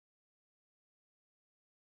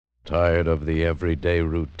Tired of the everyday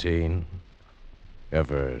routine?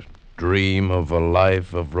 Ever dream of a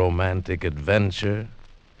life of romantic adventure?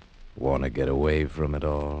 Want to get away from it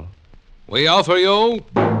all? We offer you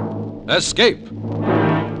Escape.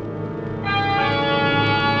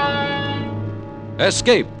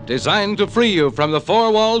 Escape, designed to free you from the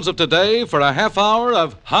four walls of today for a half hour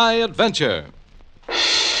of high adventure.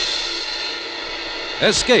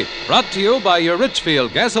 Escape, brought to you by your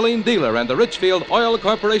Richfield gasoline dealer and the Richfield Oil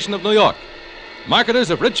Corporation of New York. Marketers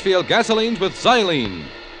of Richfield gasolines with xylene,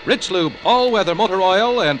 Rich Lube all-weather motor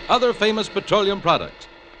oil, and other famous petroleum products.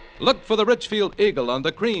 Look for the Richfield Eagle on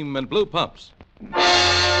the cream and blue pumps.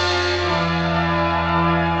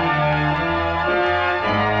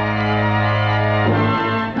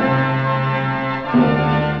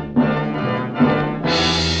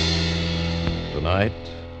 Tonight,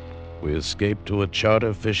 we escape to a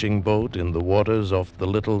charter fishing boat in the waters off the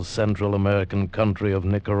little Central American country of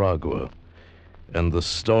Nicaragua, and the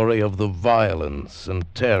story of the violence and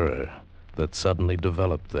terror that suddenly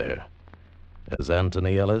developed there, as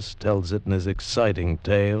Anthony Ellis tells it in his exciting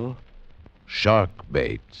tale, Shark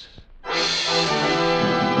Bait.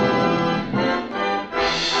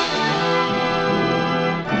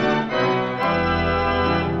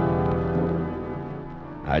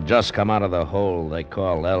 I just come out of the hole they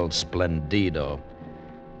call El Splendido.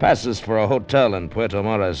 Passes for a hotel in Puerto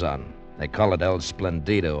Morazan. They call it El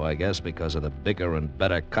Splendido, I guess, because of the bigger and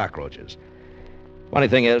better cockroaches. Funny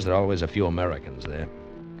thing is, there are always a few Americans there.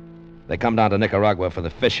 They come down to Nicaragua for the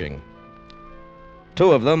fishing.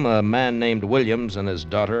 Two of them, a man named Williams and his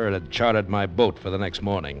daughter, had chartered my boat for the next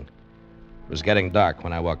morning. It was getting dark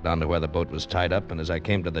when I walked down to where the boat was tied up, and as I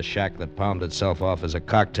came to the shack that palmed itself off as a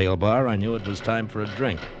cocktail bar, I knew it was time for a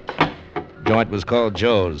drink. The joint was called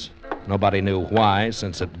Joe's. Nobody knew why,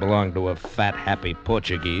 since it belonged to a fat, happy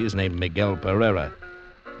Portuguese named Miguel Pereira,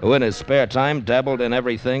 who in his spare time dabbled in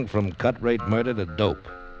everything from cut-rate murder to dope.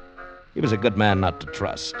 He was a good man not to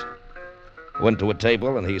trust. Went to a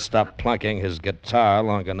table, and he stopped plunking his guitar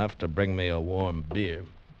long enough to bring me a warm beer.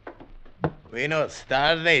 Buenos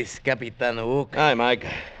tardes, Capitan Hook. Hi, Mike.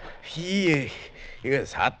 It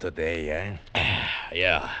was hot today, eh?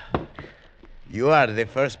 Yeah. You are the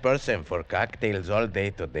first person for cocktails all day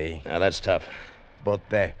today. Now, that's tough. But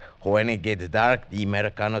when it gets dark, the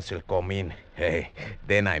Americanos will come in.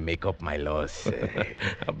 Then I make up my loss.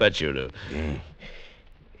 I'll bet you do.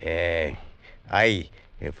 I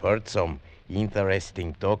have heard some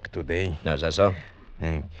interesting talk today. Is that so?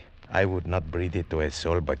 I would not breathe it to a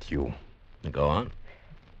soul but you. Go on.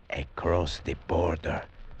 Across the border,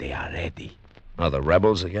 they are ready. Oh, the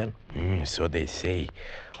rebels again? So they say.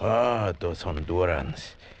 Oh, those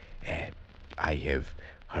Hondurans. I have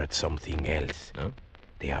heard something else. Huh?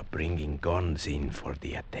 They are bringing guns in for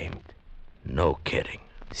the attempt. No kidding.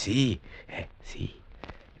 See.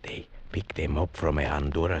 They pick them up from a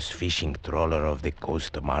Honduras fishing trawler off the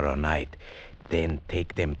coast tomorrow night. Then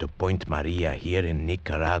take them to Point Maria here in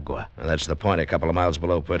Nicaragua. Well, that's the point, a couple of miles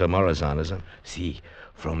below Puerto Morazan, is it? See,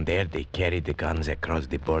 from there they carry the guns across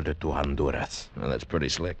the border to Honduras. Well, that's pretty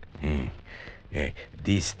slick.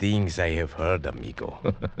 These things I have heard, amigo.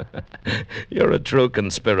 You're a true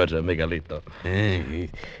conspirator, Miguelito.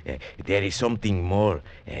 There is something more,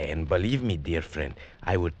 and believe me, dear friend,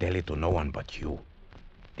 I would tell it to no one but you.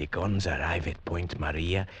 The guns arrive at Point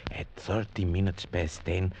Maria at 30 minutes past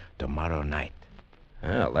 10 tomorrow night.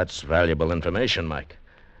 Well, that's valuable information, Mike.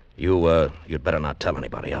 You'd better not tell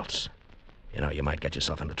anybody else. You know, you might get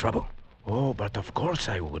yourself into trouble. Oh, but of course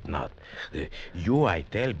I would not. You I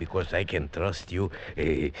tell because I can trust you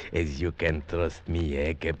as you can trust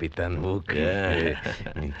me, Capitan Hook? Yeah.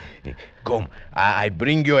 Come, I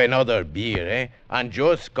bring you another beer, And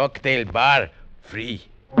Joe's cocktail bar, free.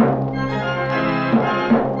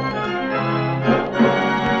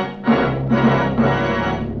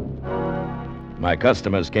 My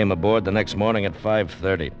customers came aboard the next morning at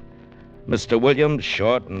 5:30. Mr. Williams,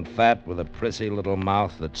 short and fat, with a prissy little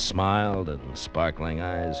mouth that smiled and sparkling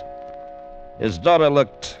eyes. His daughter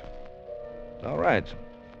looked all right.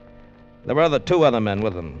 There were two other men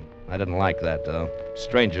with them. I didn't like that, though.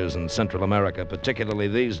 Strangers in Central America, particularly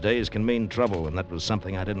these days, can mean trouble, and that was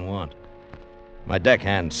something I didn't want. My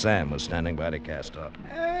deckhand, Sam, was standing by to cast off.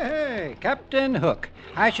 Hey, Captain Hook.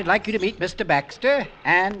 I should like you to meet Mr. Baxter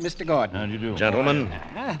and Mr. Gordon. How do you do? Gentlemen,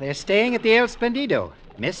 They're staying at the El Splendido.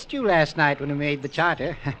 Missed you last night when we made the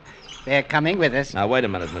charter. They're coming with us. now wait a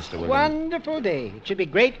minute, Mr. Williams. Wonderful day. It should be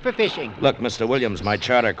great for fishing. Look, Mr. Williams, my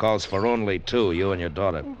charter calls for only two, you and your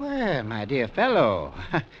daughter. Well, my dear fellow,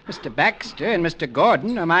 Mr. Baxter and Mr.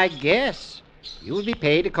 Gordon are my guests. You will be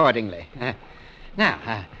paid accordingly.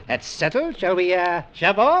 Now, that's settled. Shall we,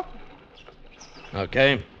 shove off?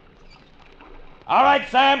 Okay. All right,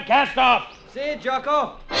 Sam, cast off. See you,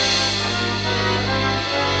 Jocko.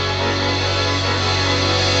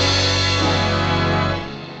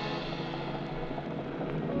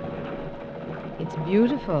 It's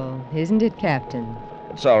beautiful, isn't it, Captain?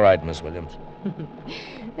 It's all right, Miss Williams.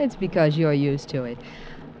 It's because you're used to it.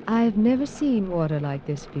 I've never seen water like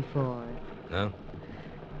this before. No?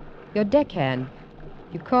 Your deckhand,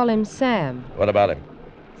 you call him Sam. What about him?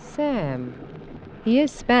 Sam. He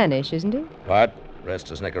is Spanish, isn't he? Part.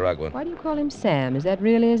 Rest is Nicaraguan. Why do you call him Sam? Is that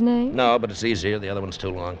really his name? No, but it's easier. The other one's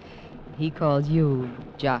too long. He calls you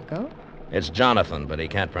Jocko? It's Jonathan, but he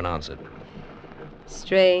can't pronounce it.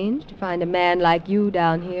 Strange to find a man like you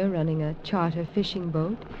down here running a charter fishing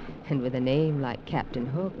boat, and with a name like Captain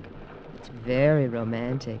Hook. It's very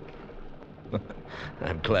romantic.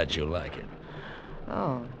 I'm glad you like it.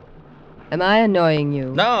 Oh. Am I annoying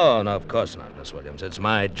you? No, of course not, Miss Williams. It's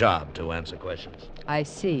my job to answer questions. I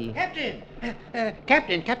see.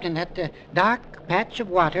 Captain, that dark patch of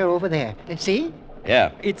water over there. See?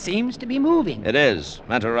 Yeah, It seems to be moving. it is.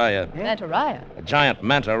 Manta raya. Mantaraya. A giant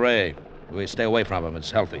manta ray. We stay away from him.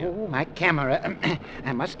 It's healthier. Oh, my camera.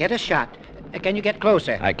 I must get a shot. Can you get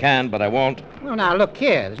closer? I can, but I won't. Well, now, look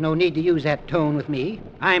here. There's no need to use that tone with me.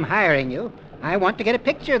 I'm hiring you. I want to get a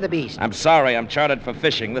picture of the beast. I'm sorry. I'm chartered for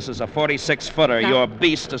fishing. This is a 46-footer. Now- Your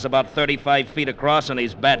beast is about 35 feet across, and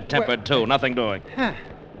he's bad-tempered, too. Nothing doing. Huh.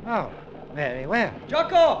 Oh, very well.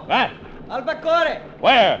 Jocko! What? Albacore!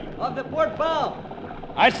 Where? Of the port bow!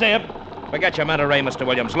 I see him. Forget your manta ray, Mr.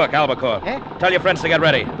 Williams. Look, albacore. Eh? Tell your friends to get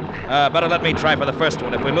ready. Better let me try for the first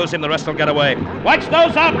one. If we lose him, the rest will get away. Watch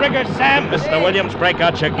those outriggers, Sam. Mr. Williams, break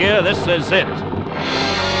out your gear. This is it.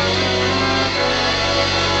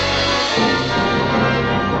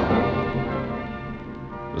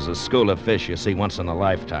 It was a school of fish you see once in a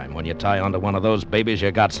lifetime. When you tie onto one of those babies,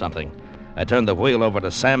 you got something. I turned the wheel over to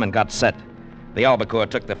Sam and got set. The albacore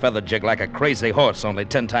took the feather jig like a crazy horse, only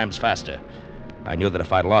 10 times faster. I knew that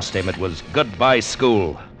if I lost him, it was goodbye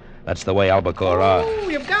school. That's the way albacore are. Oh,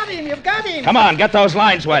 you've got him. Come on, get those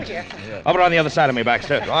lines wet. Over on the other side of me,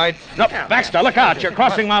 Baxter. Right. No, Baxter, look out. You're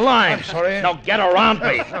crossing my line. I'm sorry. No, get around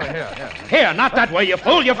me. Oh, here. Here, not that way, you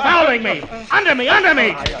fool. You're fouling me. Under me.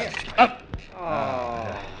 Up.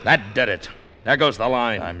 That did it. There goes the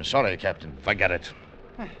line. I'm sorry, Captain. Forget it.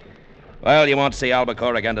 Well, you won't see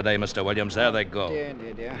albacore again today, Mr. Williams. There they go.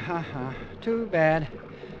 Dear. Too bad.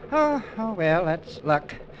 Oh, well, that's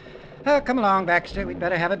luck. Come along, Baxter. We'd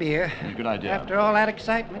better have a beer. Good idea. After all that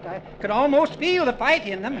excitement, I could almost feel the fight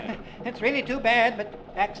in them. It's really too bad, but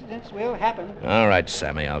accidents will happen. All right,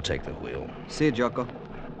 Sammy, I'll take the wheel. See you, Jocko.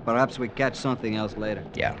 Perhaps we catch something else later.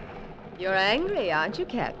 Yeah. You're angry, aren't you,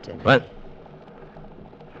 Captain? What?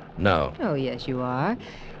 No. Oh, yes, you are.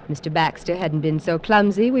 Mr. Baxter hadn't been so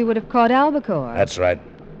clumsy, we would have caught albacore. That's right.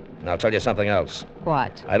 And I'll tell you something else.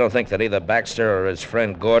 What? I don't think that either Baxter or his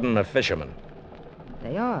friend Gordon are fishermen.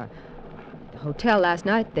 They are. The hotel last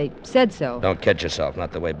night, they said so. Don't kid yourself,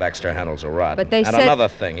 not the way Baxter handles a rod. But they and said- another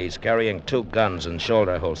thing, he's carrying 2 guns and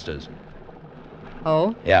shoulder holsters.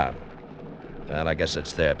 Oh? Yeah. Well, I guess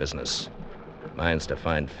it's their business. Mine's to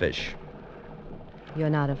find fish. You're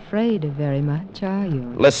not afraid of very much, are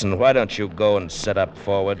you? Listen, why don't you go and sit up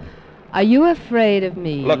forward? Are you afraid of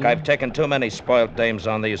me? Look, I've taken too many spoiled dames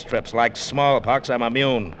on these trips. Like smallpox, I'm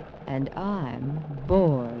immune. And I'm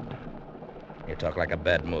bored. You talk like a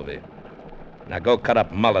bad movie. Now go cut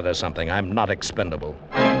up mullet or something. I'm not expendable.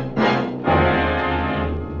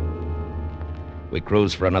 We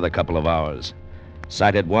cruised for another couple of hours.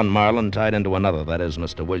 Sighted one marlin tied into another. That is,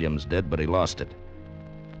 Mr. Williams did, but he lost it.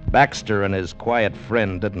 Baxter and his quiet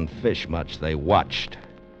friend didn't fish much. They watched.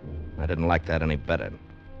 I didn't like that any better.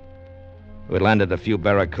 We landed a few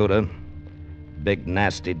barracuda. Big,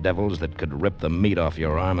 nasty devils that could rip the meat off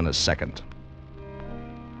your arm in a second.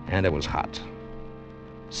 And it was hot.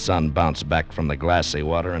 Sun bounced back from the glassy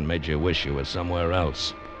water and made you wish you were somewhere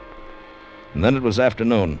else. And then it was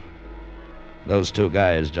afternoon. Those 2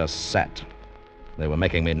 guys just sat. They were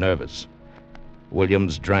making me nervous.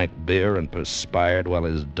 Williams drank beer and perspired while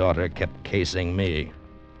his daughter kept casing me.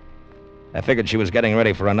 I figured she was getting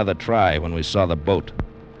ready for another try when we saw the boat.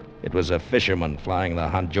 It was a fisherman flying the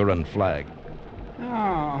Honduran flag.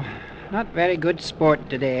 Oh, not very good sport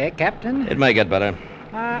today, Captain? It may get better.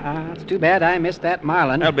 It's too bad I missed that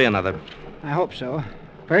marlin. There'll be another. I hope so.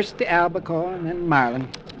 First the albacore and then marlin.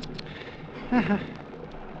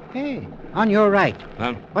 Hey, on your right.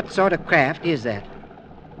 Huh? What sort of craft is that?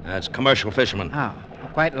 It's commercial fishermen. Oh,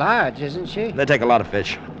 quite large, isn't she? They take a lot of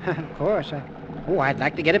fish. Of course. Oh, I'd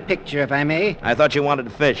like to get a picture, if I may. I thought you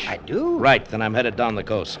wanted fish. I do? Right, then I'm headed down the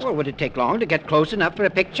coast. Well, would it take long to get close enough for a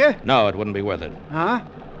picture? No, it wouldn't be worth it. Huh?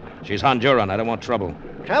 She's Honduran. I don't want trouble.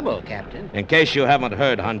 Trouble, Captain. In case you haven't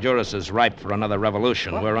heard, Honduras is ripe for another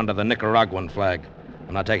revolution. What? We're under the Nicaraguan flag.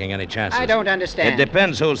 I'm not taking any chances. I don't understand. It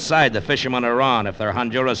depends whose side the fishermen are on. If they're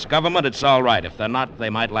Honduras government, it's all right. If they're not, they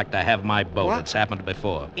might like to have my boat. What? It's happened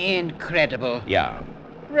before. Incredible. Yeah.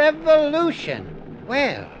 Revolution.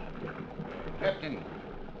 Well, Captain,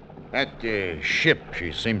 that ship,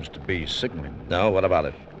 she seems to be signaling. No, what about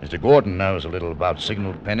it? Mr. Gordon knows a little about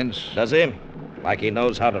signal pennants. Does he? Like he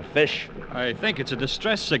knows how to fish? I think it's a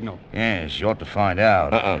distress signal. Yes, you ought to find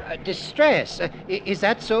out. distress. Is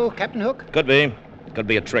that so, Captain Hook? Could be. Could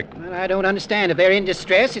be a trick. Well, I don't understand. If they're in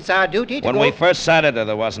distress, it's our duty to When go... we first sighted her,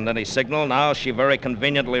 there wasn't any signal. Now she very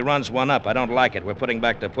conveniently runs one up. I don't like it. We're putting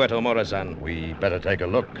back to Puerto Morazan. We better take a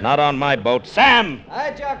look. Not on my boat. Sam!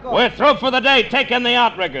 Hi, Jocko. We're through for the day. Take in the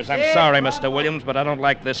outriggers. I'm Yeah, sorry, right Mr. on. Williams, but I don't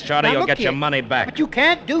like this charter. Now, You'll look get your here. money back. But you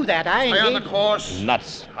can't do that. I Stay on engaged... the course.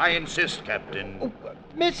 Nuts. I insist, Captain.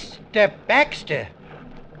 Mr. Baxter,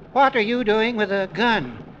 what are you doing with a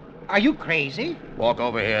gun? Are you crazy? Walk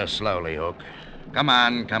over here slowly, Hook. Come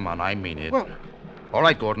on, I mean it. Well, All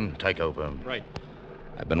right, Gordon, take over. Right.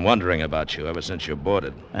 I've been wondering about you ever since you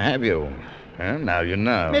boarded. Have you? Well, now you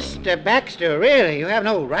know. Mr. Baxter, really, you have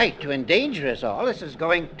no right to endanger us all. This is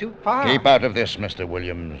going too far. Keep out of this, Mr.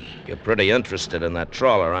 Williams. You're pretty interested in that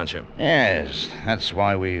trawler, aren't you? Yes, that's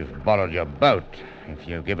why we've borrowed your boat. If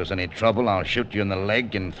you give us any trouble, I'll shoot you in the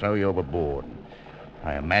leg and throw you overboard.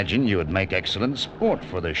 I imagine you would make excellent sport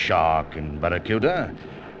for the shark and barracuda.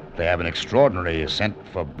 They have an extraordinary scent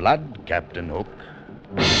for blood, Captain Hook.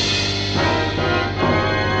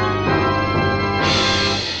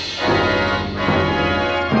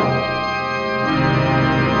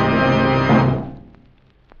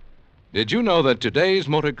 Did you know that today's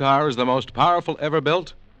motor car is the most powerful ever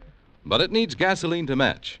built? But it needs gasoline to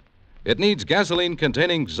match. It needs gasoline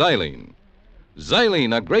containing xylene.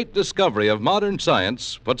 Xylene, a great discovery of modern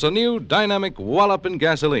science, puts a new dynamic wallop in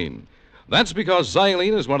gasoline. That's because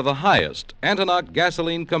xylene is one of the highest anti-knock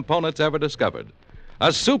gasoline components ever discovered.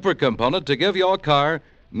 A super component to give your car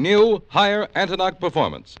new, higher anti-knock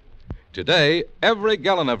performance. Today, every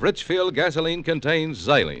gallon of Richfield gasoline contains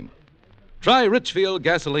xylene. Try Richfield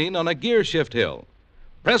gasoline on a gear shift hill.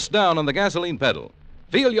 Press down on the gasoline pedal.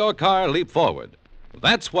 Feel your car leap forward.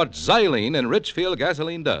 That's what xylene in Richfield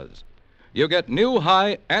gasoline does. You get new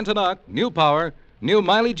high anti-knock, new power, new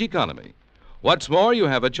mileage economy. What's more, you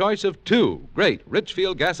have a choice of two great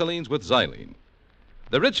Richfield gasolines with xylene.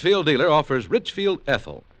 The Richfield dealer offers Richfield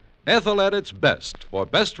Ethyl. Ethyl at its best for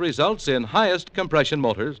best results in highest compression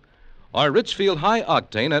motors, or Richfield High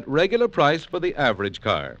Octane at regular price for the average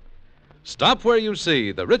car. Stop where you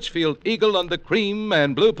see the Richfield Eagle on the cream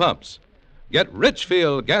and blue pumps. Get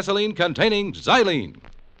Richfield gasoline containing xylene.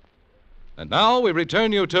 And now we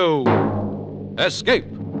return you to Escape.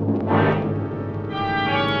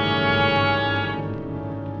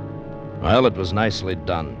 Well, it was nicely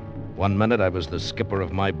done. One minute I was the skipper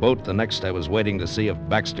of my boat, the next I was waiting to see if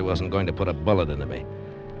Baxter wasn't going to put a bullet into me.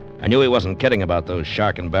 I knew he wasn't kidding about those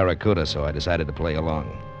shark and barracuda, so I decided to play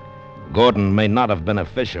along. Gordon may not have been a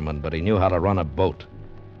fisherman, but he knew how to run a boat,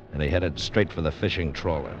 and he headed straight for the fishing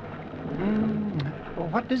trawler. Well,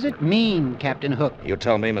 what does it mean, Captain Hook? You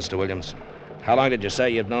tell me, Mr. Williams. How long did you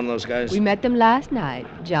say you've known those guys? We met them last night,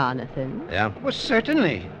 Jonathan. Yeah? Well,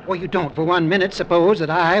 certainly. Well, you don't for 1 minute suppose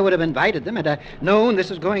that I would have invited them had I known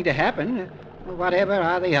this was going to happen. Well, whatever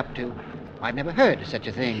are they up to? I've never heard of such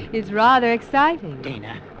a thing. It's rather exciting.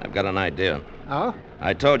 Dana. I've got an idea. Oh?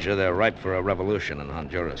 I told you they're ripe for a revolution in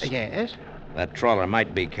Honduras. Yes? That trawler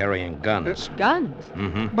might be carrying guns. Guns.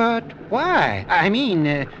 Mm-hmm. But why? I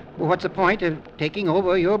mean, what's the point of taking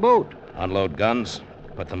over your boat? Unload guns,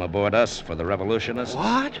 put them aboard us for the revolutionists.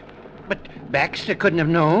 What? But Baxter couldn't have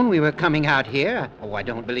known we were coming out here. Oh, I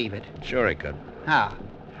don't believe it. Sure he could. How?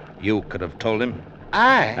 You could have told him.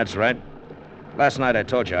 I? That's right. Last night I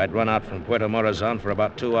told you I'd run out from Puerto Morazan for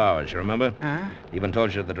about 2 hours, you remember? Huh? Even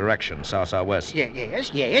told you the direction, south-southwest.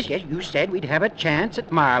 Yes. You said we'd have a chance at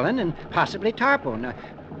Marlin and possibly Tarpon.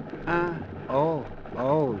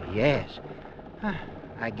 Yes.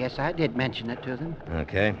 I guess I did mention it to them.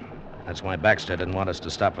 Okay. That's why Baxter didn't want us to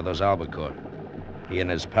stop for those albacore. He and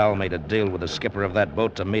his pal made a deal with the skipper of that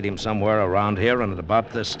boat to meet him somewhere around here and at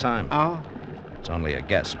about this time. Oh? It's only a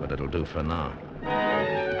guess, but it'll do for now.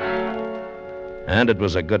 And it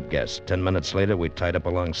was a good guess. 10 minutes later, we tied up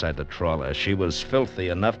alongside the trawler. She was filthy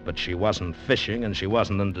enough, but she wasn't fishing, and she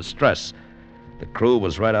wasn't in distress. The crew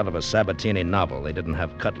was right out of a Sabatini novel. They didn't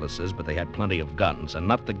have cutlasses, but they had plenty of guns, and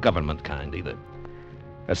not the government kind either.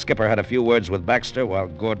 The skipper had a few words with Baxter while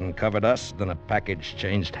Gordon covered us. Then a package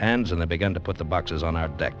changed hands, and they began to put the boxes on our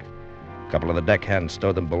deck. A couple of the deckhands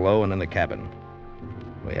stowed them below and in the cabin.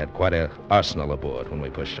 We had quite an arsenal aboard when we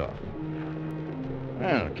pushed off.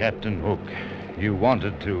 Well, Captain Hook, you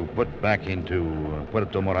wanted to put back into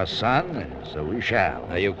Puerto Morazan, so we shall.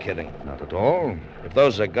 Are you kidding? Not at all. If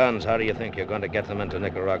those are guns, how do you think you're going to get them into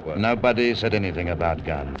Nicaragua? Nobody said anything about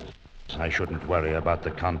guns. I shouldn't worry about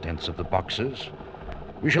the contents of the boxes.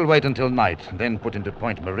 We shall wait until night, then put into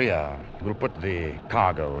Point Maria. We'll put the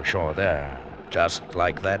cargo ashore there. Just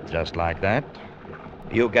like that? Just like that.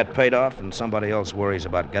 You get paid off, and somebody else worries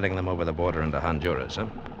about getting them over the border into Honduras, huh?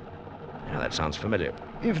 Yeah, that sounds familiar.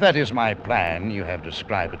 If that is my plan, you have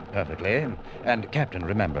described it perfectly. And, Captain,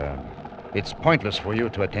 remember, it's pointless for you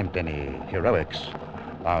to attempt any heroics.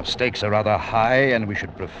 Our stakes are rather high, and we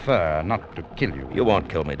should prefer not to kill you. You won't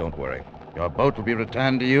kill me, don't worry. Your boat will be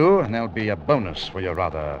returned to you, and there'll be a bonus for your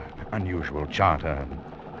rather unusual charter.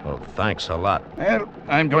 Well, thanks a lot. Well,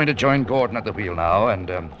 I'm going to join Gordon at the wheel now,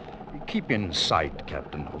 and keep in sight,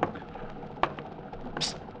 Captain Hook.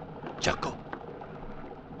 Psst. Jocko.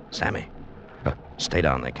 Sammy. Stay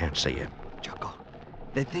down. They can't see you. Jocko,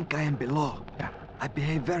 they think I am below. Yeah. I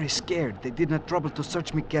behave very scared. They did not trouble to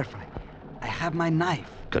search me carefully. I have my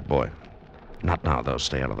knife. Good boy. Not now, though.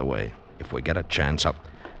 Stay out of the way. If we get a chance, I'll...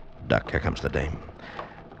 Duck, here comes the dame.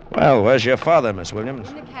 Well, where's your father, Miss Williams?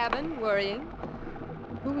 In the cabin, worrying.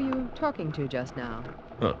 Who were you talking to just now?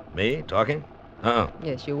 Oh, me? Talking?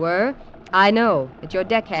 Yes, you were. I know. It's your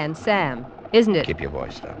deckhand, Sam. Isn't it? Keep your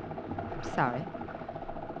voice down. Sorry.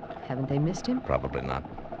 Haven't they missed him? Probably not.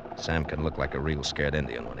 Sam can look like a real scared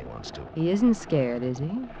Indian when he wants to. He isn't scared, is he?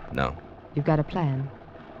 No. You've got a plan.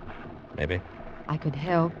 Maybe? I could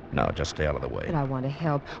help. No, just stay out of the way. But I want to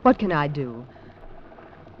help. What can I do?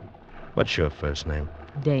 What's your first name?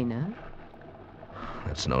 Dana.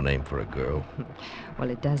 That's no name for a girl. Well,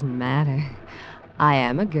 it doesn't matter. I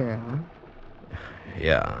am a girl.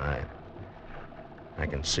 Yeah, I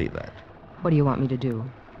can see that. What do you want me to do?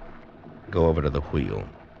 Go over to the wheel.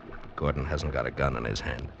 Gordon hasn't got a gun in his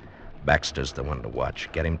hand. Baxter's the one to watch.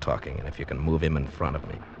 Get him talking, and if you can move him in front of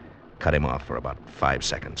me, cut him off for about 5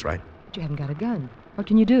 seconds, right? But you haven't got a gun. What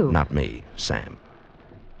can you do? Not me, Sam.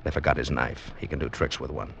 If I got his knife, he can do tricks with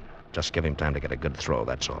one. Just give him time to get a good throw,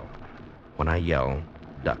 that's all. When I yell,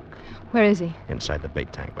 duck. Where is he? Inside the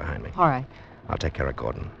bait tank behind me. All right. I'll take care of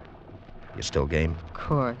Gordon. You still game? Of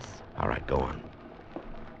course. All right, go on.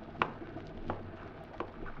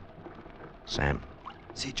 Sam.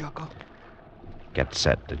 See, Jocko? Get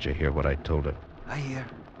set. Did you hear what I told her? I hear.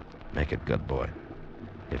 Make it good, boy.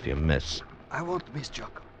 If you miss... I won't miss,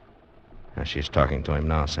 Jocko. Now, she's talking to him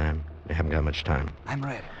now, Sam. You haven't got much time. I'm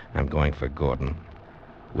ready. I'm going for Gordon.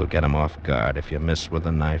 We'll get him off guard. If you miss with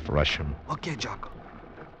the knife, rush him. Okay, Jocko.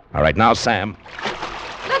 All right, now, Sam.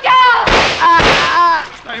 Look out!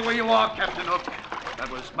 Stay where you are, Captain Hook. That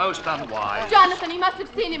was most unwise. Jonathan, he must have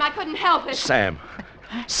seen him. I couldn't help it. Sam.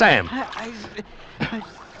 Sam. I'm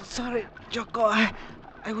sorry, Jocko. I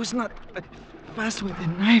was not fast with the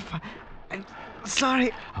knife. I'm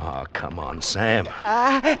sorry. Oh, come on, Sam.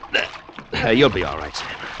 You'll be all right,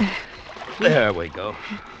 Sam. There we go.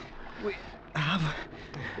 We have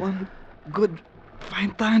one good,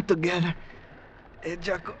 fine time together.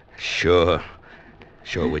 Jocko. Sure.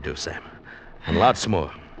 Sure we do, Sam. And lots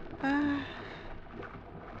more.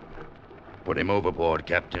 Put him overboard,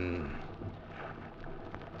 Captain.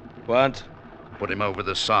 What? Put him over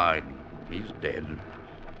the side. He's dead.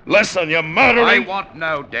 Listen, you're murdering... I want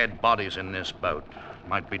no dead bodies in this boat.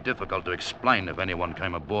 Might be difficult to explain if anyone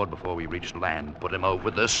came aboard before we reached land. Put him over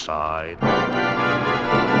the side.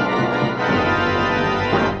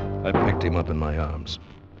 I picked him up in my arms.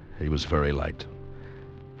 He was very light.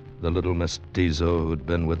 The little mestizo who'd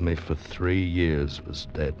been with me for 3 years was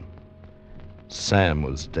dead. Sam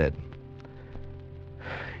was dead.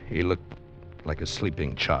 He looked like a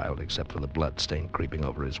sleeping child, except for the blood stain creeping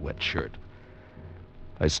over his wet shirt.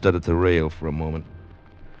 I stood at the rail for a moment.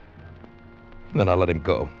 Then I let him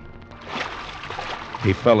go.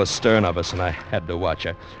 He fell astern of us, and I had to watch.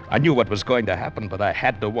 I knew what was going to happen, but I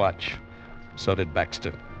had to watch. So did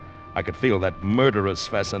Baxter. I could feel that murderous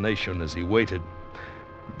fascination as he waited.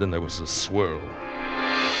 Then there was a swirl.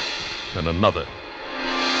 And another.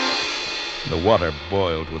 The water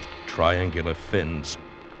boiled with triangular fins.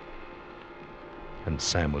 And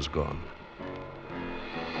Sam was gone.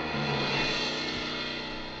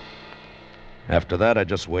 After that, I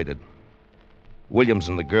just waited. Williams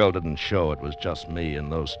and the girl didn't show. It was just me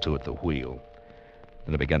and those two at the wheel.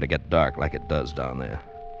 and it began to get dark like it does down there.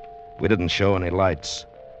 We didn't show any lights.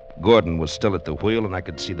 Gordon was still at the wheel, and I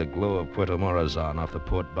could see the glow of Puerto Morazan off the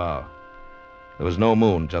port bow. There was no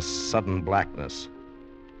moon, just sudden blackness.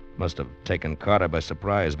 Must have taken Carter by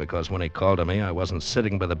surprise, because when he called to me, I wasn't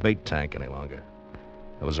sitting by the bait tank any longer.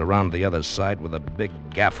 I was around the other side with a big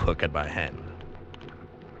gaff hook in my hand.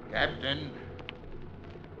 Captain!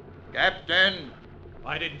 Captain!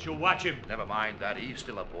 Why didn't you watch him? Never mind that. He's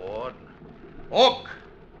still aboard. Hook!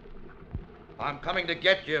 I'm coming to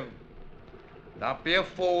get you. Don't be a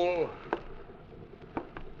fool.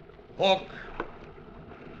 Hook!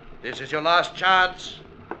 This is your last chance.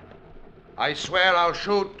 I swear I'll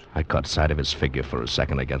shoot. I caught sight of his figure for a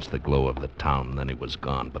second against the glow of the town, then he was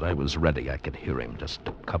gone. But I was ready. I could hear him. Just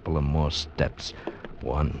a couple of more steps.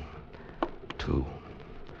 1, 2,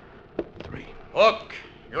 3. Hook!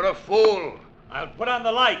 You're a fool. I'll put on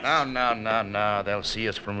the lights. No. They'll see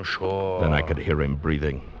us from shore. Then I could hear him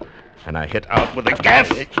breathing. And I hit out with a gaff,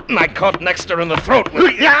 and I caught Nexter in the throat.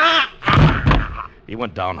 He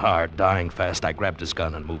went down hard, dying fast. I grabbed his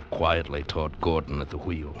gun and moved quietly toward Gordon at the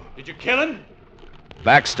wheel. Did you kill him?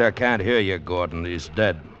 Baxter can't hear you, Gordon. He's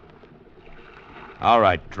dead. All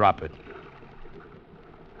right, drop it.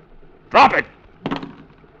 Drop it!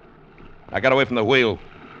 I got away from the wheel.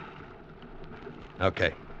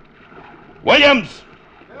 Okay. Williams!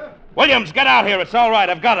 Williams, get out here. It's all right.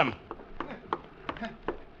 I've got him.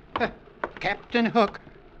 Captain Hook.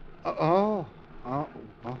 Oh,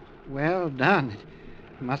 well done.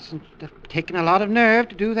 It mustn't have taken a lot of nerve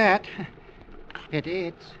to do that. Pity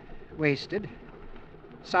it's wasted.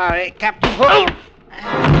 Sorry, Captain Hook.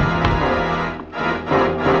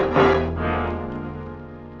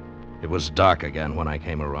 It was dark again when I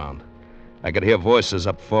came around. I could hear voices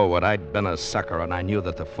up forward. I'd been a sucker, and I knew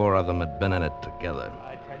that the 4 of them had been in it together.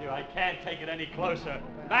 I tell you, I can't take it any closer.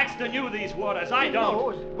 Baxter knew these waters. I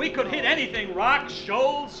don't. We could hit anything, rocks,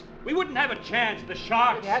 shoals. We wouldn't have a chance. The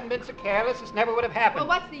sharks. If you hadn't been so careless, this never would have happened.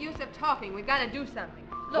 Well, what's the use of talking? We've got to do something.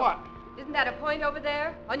 Look, What? Isn't that a point over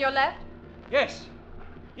there, on your left? Yes.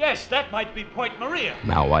 Yes, that might be Point Maria.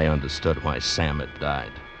 Now I understood why Sam had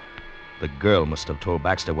died. The girl must have told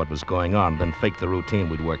Baxter what was going on, then faked the routine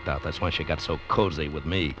we'd worked out. That's why she got so cozy with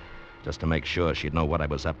me, just to make sure she'd know what I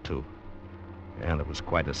was up to. And it was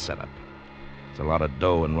quite a setup. It's a lot of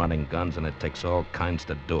dough and running guns, and it takes all kinds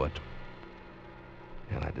to do it.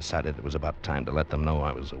 And I decided it was about time to let them know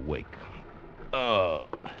I was awake. Well,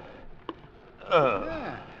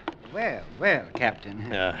 Captain.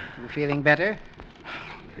 Yeah. You feeling better?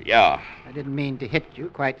 Yeah. I didn't mean to hit you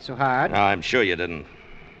quite so hard. No, I'm sure you didn't.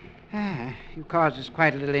 You caused us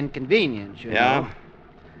quite a little inconvenience, you Yeah? know.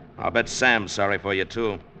 I'll bet Sam's sorry for you,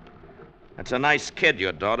 too. That's a nice kid,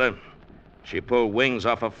 your daughter. She pulled wings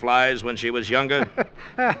off of flies when she was younger.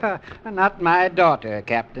 Not my daughter,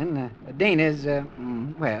 Captain. Dana's,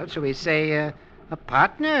 well, shall we say, a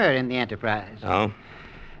partner in the enterprise. Oh?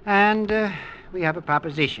 And we have a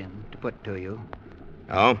proposition to put to you.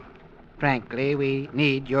 Oh? Frankly, we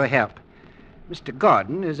need your help. Mr.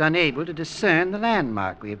 Gordon is unable to discern the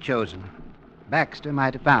landmark we have chosen. Baxter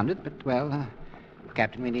might have found it, but, well,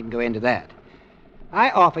 Captain, we needn't go into that.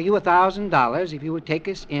 I offer you $1,000 if you would take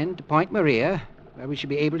us in to Point Maria, where we should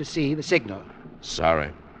be able to see the signal.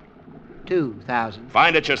 Sorry. 2,000.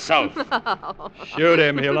 Find it yourself. Shoot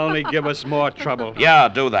him. He'll only give us more trouble. Yeah,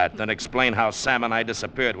 do that. Then explain how Sam and I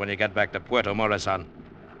disappeared when you get back to Puerto Morazan.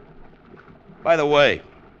 By the way,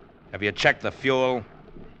 have you checked the fuel?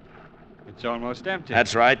 It's almost empty.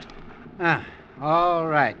 That's right. All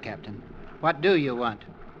right, Captain. What do you want?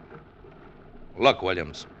 Look,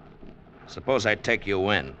 Williams. Suppose I take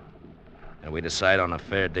you in, and we decide on a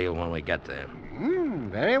fair deal when we get there.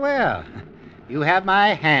 Very well. You have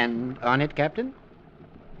my hand on it, Captain?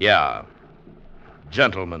 Yeah.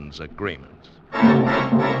 Gentleman's agreement. Are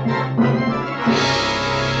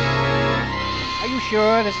you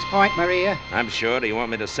sure this is Point Maria? I'm sure. Do you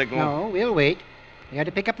want me to signal? No, we'll wait. We are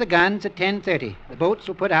to pick up the guns at 10:30. The boats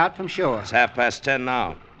will put out from shore. It's 10:30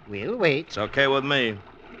 now. We'll wait. It's okay with me.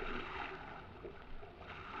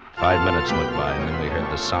 5 minutes went by, and then we heard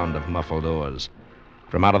the sound of muffled oars.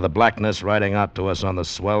 From out of the blackness, riding out to us on the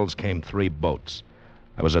swells, came 3 boats.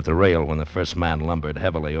 I was at the rail when the first man lumbered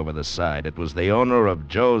heavily over the side. It was the owner of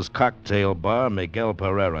Joe's Cocktail Bar, Miguel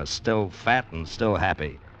Pereira, still fat and still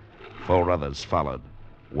happy. 4 others followed,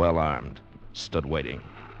 well armed, stood waiting.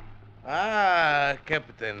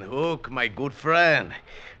 Captain Hook, my good friend,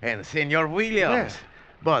 and Senor Williams. Yes.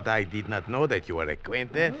 But I did not know that you were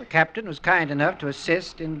acquainted. The captain was kind enough to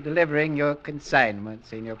assist in delivering your consignment,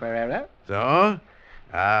 Senor Pereira. So,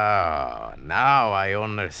 Ah, now I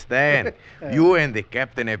understand. You and the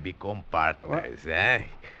captain have become partners, eh?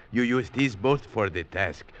 You used his boat for the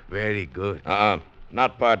task. Very good.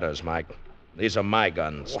 Not partners, Mike. These are my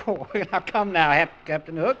guns. Oh, now come now,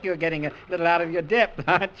 Captain Hook. You're getting a little out of your depth,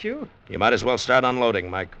 aren't you? You might as well start unloading,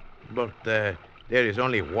 Mike. But there is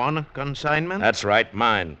only one consignment? That's right,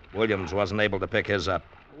 mine. Williams wasn't able to pick his up.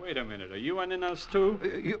 Wait a minute. Are you running us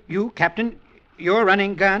too? You, Captain, you're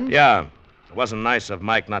running guns? Yeah. It wasn't nice of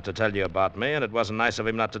Mike not to tell you about me, and it wasn't nice of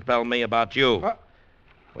him not to tell me about you.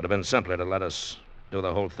 Would have been simpler to let us do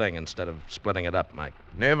the whole thing instead of splitting it up, Mike.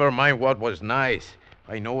 Never mind what was nice.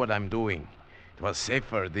 I know what I'm doing. It was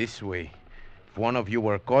safer this way. If one of you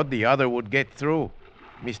were caught, the other would get through.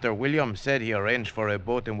 Mr. Williams said he arranged for a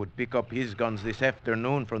boat and would pick up his guns this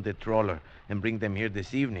afternoon from the trawler and bring them here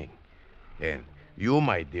this evening. And you,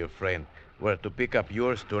 my dear friend, were to pick up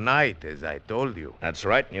yours tonight, as I told you. That's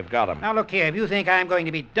right, and you've got them. Now, look here. If you think I'm going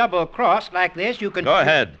to be double-crossed like this, you can... Go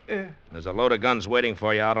ahead. There's a load of guns waiting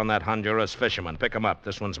for you out on that Honduras fisherman. Pick 'em up.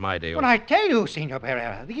 This one's my deal. Well, I tell you, Senor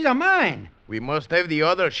Pereira, these are mine. We must have the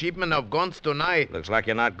other shipment of guns tonight. Looks like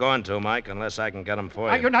you're not going to, Mike, unless I can get 'em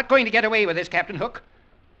for you. You're not going to get away with this, Captain Hook.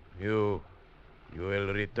 You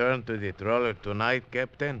will return to the trawler tonight,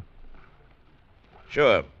 Captain?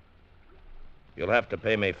 Sure. You'll have to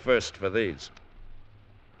pay me first for these.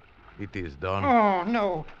 It is done. Oh,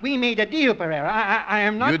 no. We made a deal, Pereira. I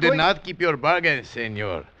am not You did going... not keep your bargain,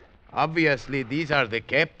 senor. Obviously, these are the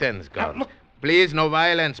captain's guns. look. Please, no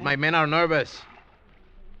violence. My men are nervous.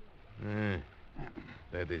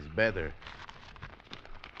 That is better.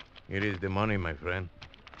 Here is the money, my friend.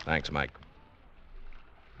 Thanks, Mike.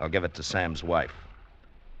 I'll give it to Sam's wife.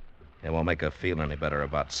 It won't make her feel any better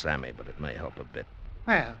about Sammy, but it may help a bit.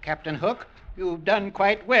 Well, Captain Hook, you've done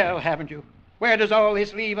quite well, haven't you? Where does all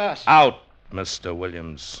this leave us? Out, Mr.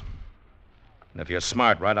 Williams. And if you're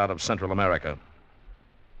smart, right out of Central America.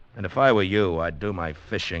 And if I were you, I'd do my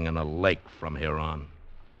fishing in a lake from here on.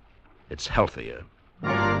 It's healthier.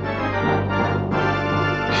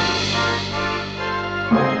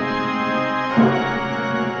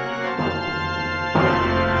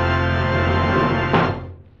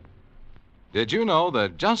 Did you know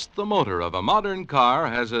that just the motor of a modern car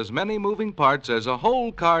has as many moving parts as a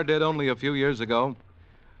whole car did only a few years ago?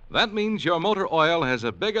 That means your motor oil has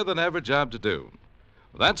a bigger than ever job to do.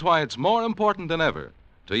 That's why it's more important than ever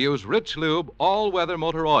to use Rich Lube all-weather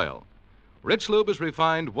motor oil. Rich Lube is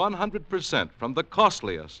refined 100% from the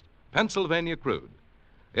costliest Pennsylvania crude.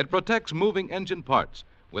 It protects moving engine parts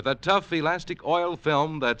with a tough elastic oil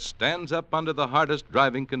film that stands up under the hardest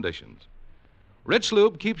driving conditions. Rich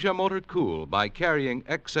Lube keeps your motor cool by carrying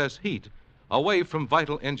excess heat away from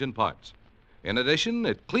vital engine parts. In addition,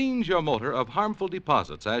 it cleans your motor of harmful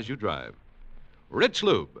deposits as you drive. Rich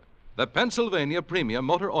Lube, the Pennsylvania premium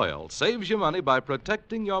motor oil, saves you money by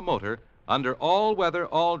protecting your motor under all-weather,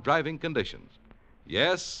 all-driving conditions.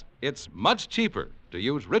 Yes, it's much cheaper to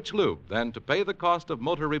use Rich Lube than to pay the cost of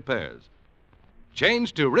motor repairs.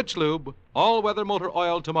 Change to Rich Lube all-weather motor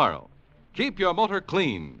oil tomorrow. Keep your motor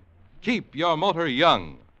clean. Keep your motor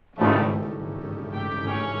young.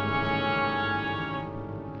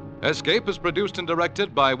 Escape is produced and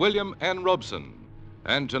directed by William N. Robeson,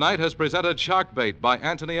 and tonight has presented Sharkbait by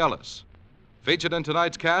Anthony Ellis. Featured in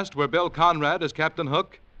tonight's cast were Bill Conrad as Captain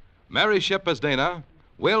Hook, Mary Shipp as Dana,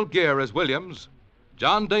 Will Gear as Williams,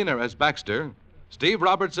 John Daner as Baxter, Steve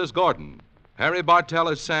Roberts as Gordon, Harry Bartell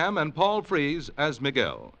as Sam, and Paul Frees as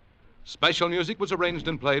Miguel. Special music was arranged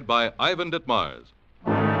and played by Ivan Ditmars.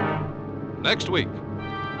 Next week.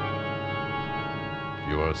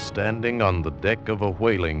 You are standing on the deck of a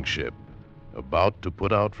whaling ship, about to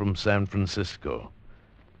put out from San Francisco,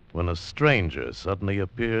 when a stranger suddenly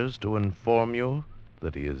appears to inform you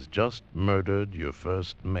that he has just murdered your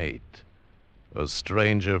first mate. A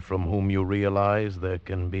stranger from whom you realize there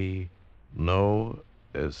can be no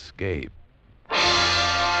escape.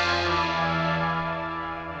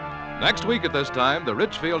 Next week at this time, the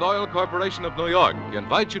Richfield Oil Corporation of New York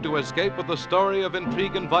invites you to escape with a story of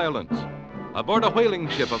intrigue and violence aboard a whaling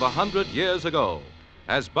ship of 100 years ago,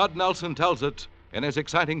 as Bud Nelson tells it in his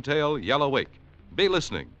exciting tale, Yellow Wake. Be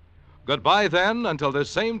listening. Goodbye then until this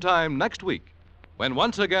same time next week, when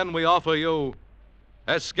once again we offer you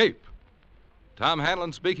Escape. Tom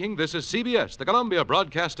Hanlon speaking. This is CBS, the Columbia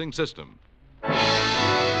Broadcasting System.